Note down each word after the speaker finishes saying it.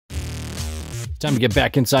Time to get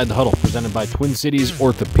back inside the huddle, presented by Twin Cities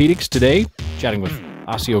Orthopedics. Today, chatting with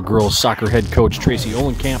Osseo girls soccer head coach Traci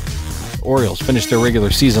Ohlencamp. The Orioles finished their regular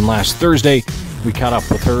season last Thursday. We caught up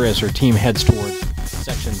with her as her team heads toward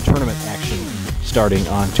section tournament action starting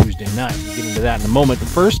on Tuesday night. We'll get into that in a moment, but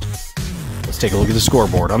first, let's take a look at the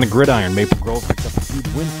scoreboard. On the gridiron, Maple Grove picked up a huge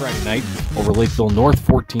win Friday night over Lakeville North,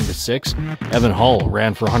 14-6. Evan Hull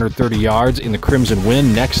ran for 130 yards in the Crimson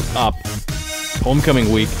win. Next up,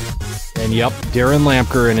 homecoming week. And yep, Darren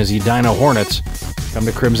Lampker and his Edina Hornets come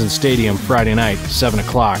to Crimson Stadium Friday night, 7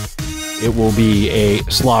 o'clock. It will be a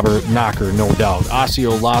slobber knocker, no doubt.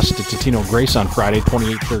 Osseo lost to Totino Grace on Friday,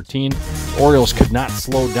 28-13. Orioles could not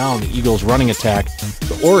slow down the Eagles' running attack.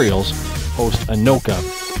 The Orioles host Anoka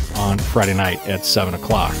on Friday night at 7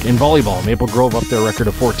 o'clock. In volleyball, Maple Grove up their record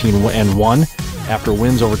of 14-1 after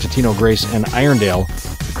wins over Totino Grace and Irondale.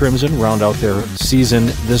 The Crimson round out their season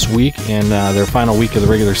this week, and their final week of the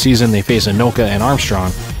regular season, they face Anoka and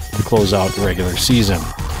Armstrong to close out the regular season.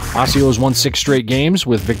 Osseo has won 6 straight games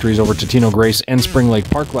with victories over Totino Grace and Spring Lake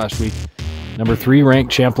Park last week. Number 3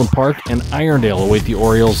 ranked Champlin Park and Irondale await the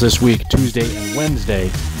Orioles this week, Tuesday and Wednesday,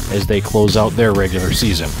 as they close out their regular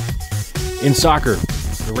season. In soccer,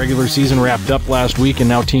 the regular season wrapped up last week, and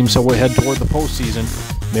now teams will head toward the postseason.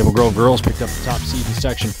 Maple Grove girls picked up the top seed in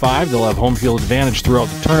Section 5. They'll have home field advantage throughout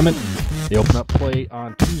the tournament. They open up play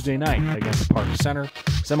on Tuesday night against the Park Center.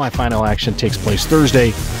 Semifinal action takes place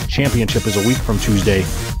Thursday. Championship is a week from Tuesday,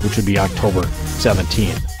 which would be October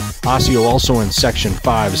 17th. Osseo also in Section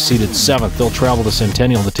 5 is seeded 7th. They'll travel to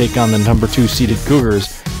Centennial to take on the number 2 seeded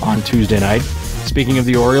Cougars on Tuesday night. Speaking of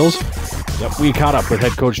the Orioles, we caught up with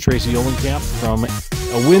head coach Traci Ohlencamp. From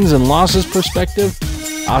a wins and losses perspective,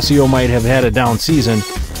 Osseo might have had a down season,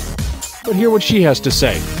 but hear what she has to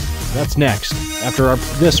say. That's next, after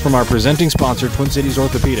this from our presenting sponsor, Twin Cities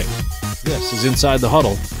Orthopedics. This is Inside the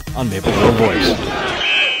Huddle on Maple Grove Voice.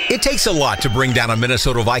 It takes a lot to bring down a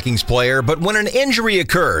Minnesota Vikings player, but when an injury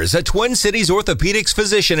occurs, a Twin Cities Orthopedics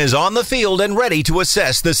physician is on the field and ready to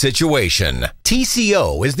assess the situation.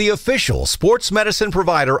 TCO is the official sports medicine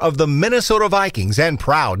provider of the Minnesota Vikings and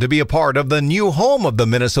proud to be a part of the new home of the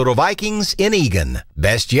Minnesota Vikings in Eagan.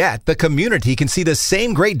 Best yet, the community can see the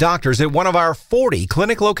same great doctors at one of our 40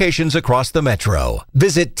 clinic locations across the metro.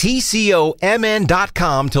 Visit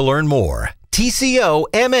TCOMN.com to learn more. TCOMN.com.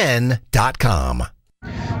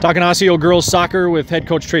 Talking Osseo girls soccer with head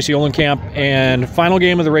coach Traci Ohlencamp, and final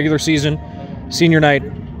game of the regular season, senior night.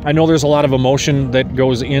 I know there's a lot of emotion that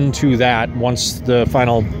goes into that once the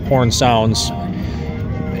final horn sounds.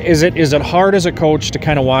 Is it hard as a coach to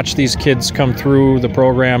kind of watch these kids come through the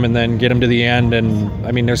program and then get them to the end? And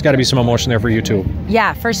I mean, there's got to be some emotion there for you too.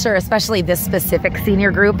 Yeah, for sure, especially this specific senior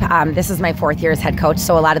group. This is my 4th year as head coach,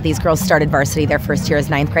 so a lot of these girls started varsity their first year as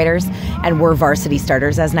 9th graders and were varsity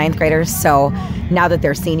starters as 9th graders. So now that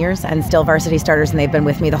they're seniors and still varsity starters and they've been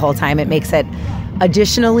with me the whole time, it makes it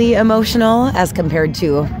additionally emotional as compared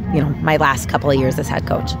to, my last couple of years as head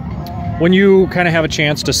coach. When you kind of have a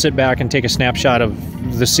chance to sit back and take a snapshot of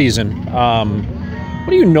the season, what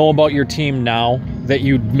do you know about your team now that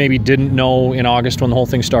you maybe didn't know in August when the whole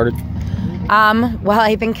thing started? Well,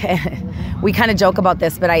 I think we kind of joke about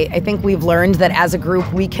this, but I think we've learned that as a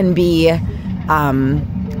group we can be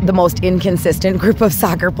the most inconsistent group of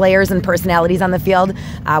soccer players and personalities on the field.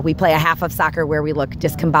 We play a half of soccer where we look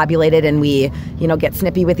discombobulated and we, get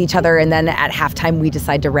snippy with each other. And then at halftime, we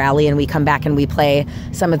decide to rally and we come back and we play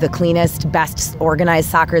some of the cleanest, best organized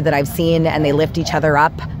soccer that I've seen, and they lift each other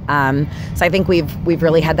up. So I think we've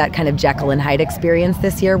really had that kind of Jekyll and Hyde experience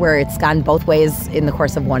this year where it's gone both ways in the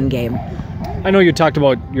course of one game. I know you talked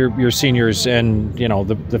about your seniors and,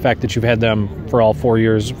 the fact that you've had them for all 4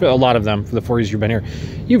 years, a lot of them for the 4 years you've been here.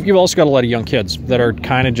 You've also got a lot of young kids that are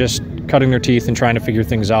kind of just cutting their teeth and trying to figure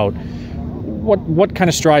things out. What kind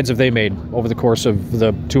of strides have they made over the course of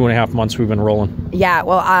the 2.5 months we've been rolling? Yeah,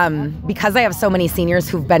 well, because I have so many seniors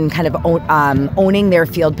who've been kind of owning their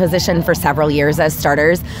field position for several years as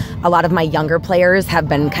starters, a lot of my younger players have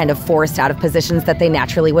been kind of forced out of positions that they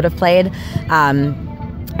naturally would have played.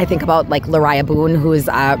 I think about like Lariah Boone, who's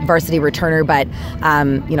a varsity returner, but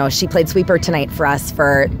she played sweeper tonight for us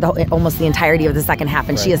for almost the entirety of the second half,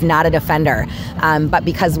 and She is not a defender. But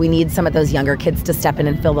because we need some of those younger kids to step in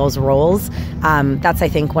and fill those roles, that's I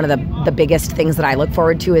think one of the biggest things that I look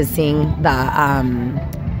forward to is seeing the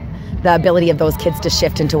ability of those kids to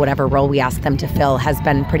shift into whatever role we ask them to fill has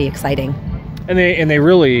been pretty exciting. And they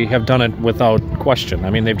really have done it without question. I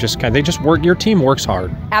mean, they just work. Your team works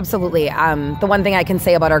hard. Absolutely. The one thing I can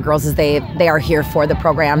say about our girls is they are here for the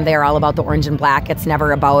program. They are all about the orange and black. It's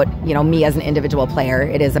never about, me as an individual player.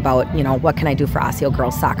 It is about, what can I do for Osseo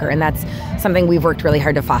girls soccer? And that's something we've worked really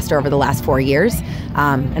hard to foster over the last 4 years.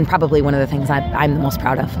 And probably one of the things I'm the most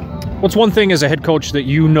proud of. What's one thing as a head coach that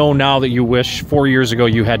you know now that you wish 4 years ago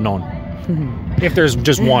you had known? If there's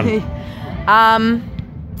just one.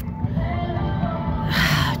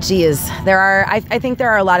 Geez, I think there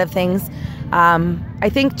are a lot of things. I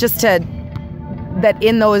think that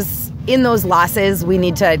in those losses, we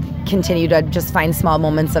need to continue to just find small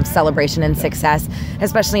moments of celebration and success,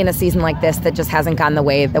 especially in a season like this that just hasn't gone the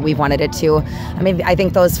way that we've wanted it to. I mean, I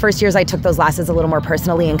think those first years I took those losses a little more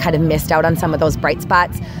personally and kind of missed out on some of those bright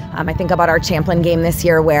spots. I think about our Champlin game this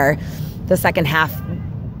year where the second half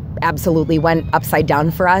absolutely went upside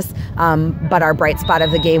down for us. But our bright spot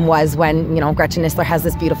of the game was when, Gretchen Nisler has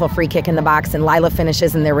this beautiful free kick in the box and Lila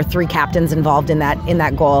finishes, and there were 3 captains involved in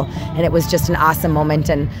that goal. And it was just an awesome moment.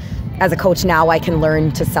 And as a coach now, I can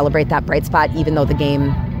learn to celebrate that bright spot, even though the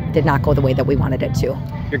game did not go the way that we wanted it to.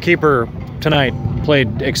 Your keeper tonight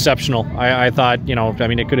played exceptional. I thought,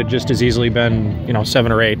 it could have just as easily been,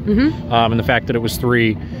 7 or 8. And the fact that it was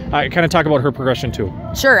 3. Kind of talk about her progression too.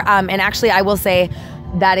 Sure. And actually, I will say,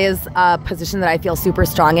 that is a position that I feel super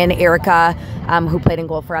strong in. Erica, who played in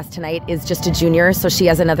goal for us tonight, is just a junior, so she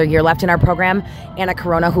has another year left in our program. Anna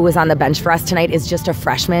Corona, who was on the bench for us tonight, is just a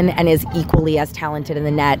freshman and is equally as talented in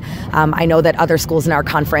the net. I know that other schools in our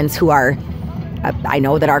conference I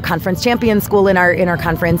know that our conference champion school in our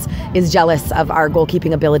conference is jealous of our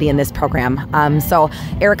goalkeeping ability in this program. So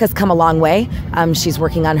Erica's come a long way. She's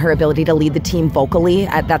working on her ability to lead the team vocally.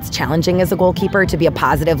 That's challenging as a goalkeeper, to be a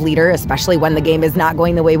positive leader, especially when the game is not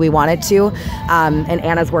going the way we want it to. And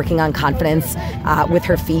Anna's working on confidence with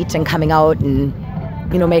her feet and coming out and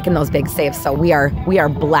making those big saves. So we are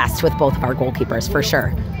blessed with both of our goalkeepers for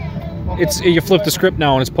sure. You flip the script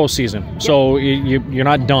now and it's postseason. Yep. So you're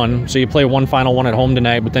not done. So you play one final one at home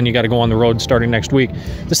tonight, but then you got to go on the road starting next week.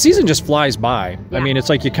 The season just flies by. Yeah. I mean, it's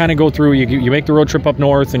like you kind of go through, you make the road trip up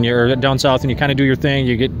north and you're down south and you kind of do your thing,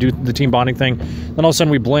 do the team bonding thing. Then all of a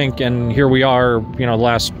sudden we blink and here we are, the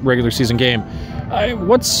last regular season game.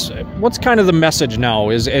 What's kind of the message now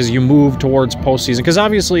as you move towards postseason? Because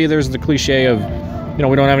obviously there's the cliche of, we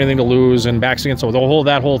don't have anything to lose and backs against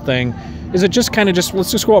that whole thing. Is it just kind of let's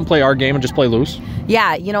just go out and play our game and just play loose?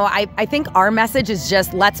 Yeah, I think our message is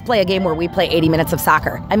just let's play a game where we play 80 minutes of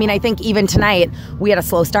soccer. I mean, I think even tonight we had a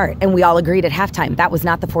slow start and we all agreed at halftime that was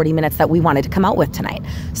not the 40 minutes that we wanted to come out with tonight.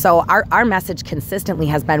 So our message consistently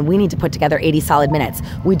has been we need to put together 80 solid minutes.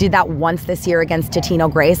 We did that once this year against Totino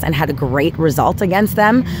Grace and had a great result against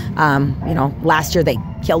them. Last year they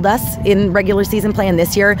killed us in regular season play, and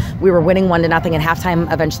this year we were winning 1-0 at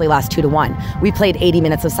halftime, eventually lost 2-1. We played 80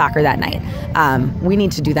 minutes of soccer that night. We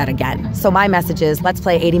need to do that again. So my message is let's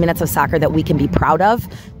play 80 minutes of soccer that we can be proud of.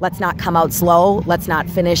 Let's not come out slow. Let's not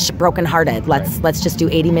finish brokenhearted. Let's just do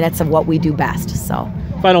 80 minutes of what we do best. So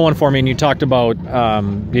final one for me, and you talked about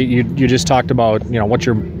you just talked about what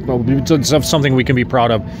something we can be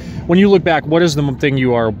proud of. When you look back, what is the thing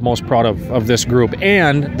you are most proud of this group?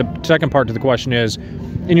 And the second part to the question is,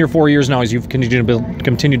 in your 4 years now, as you've continued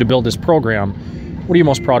to build this program, what are you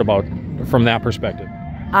most proud about from that perspective?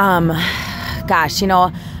 Gosh,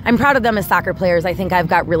 I'm proud of them as soccer players. I think I've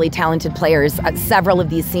got really talented players. Several of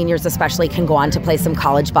these seniors especially can go on to play some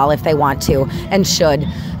college ball if they want to and should.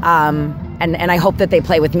 And I hope that they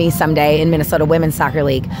play with me someday in Minnesota Women's Soccer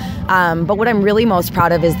League. But what I'm really most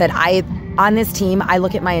proud of is that on this team, I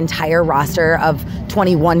look at my entire roster of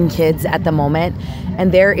 21 kids at the moment,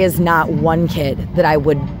 and there is not one kid that I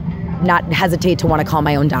would not hesitate to want to call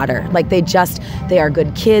my own daughter. Like they are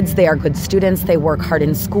good kids, they are good students, they work hard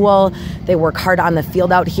in school, they work hard on the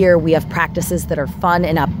field out here. We have practices that are fun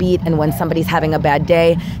and upbeat, and when somebody's having a bad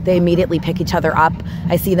day, they immediately pick each other up.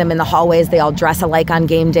 I see them in the hallways, they all dress alike on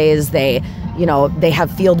game days, they have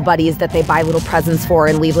field buddies that they buy little presents for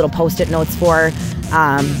and leave little Post-it notes for.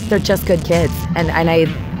 They're just good kids, and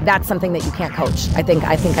that's something that you can't coach. I think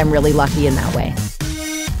I'm really lucky in that way.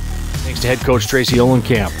 Thanks to head coach Traci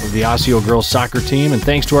Ohlencamp of the Osseo girls soccer team, and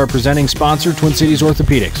thanks to our presenting sponsor, Twin Cities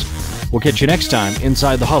Orthopedics. We'll catch you next time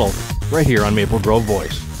inside the Huddle, right here on Maple Grove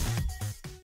Voice.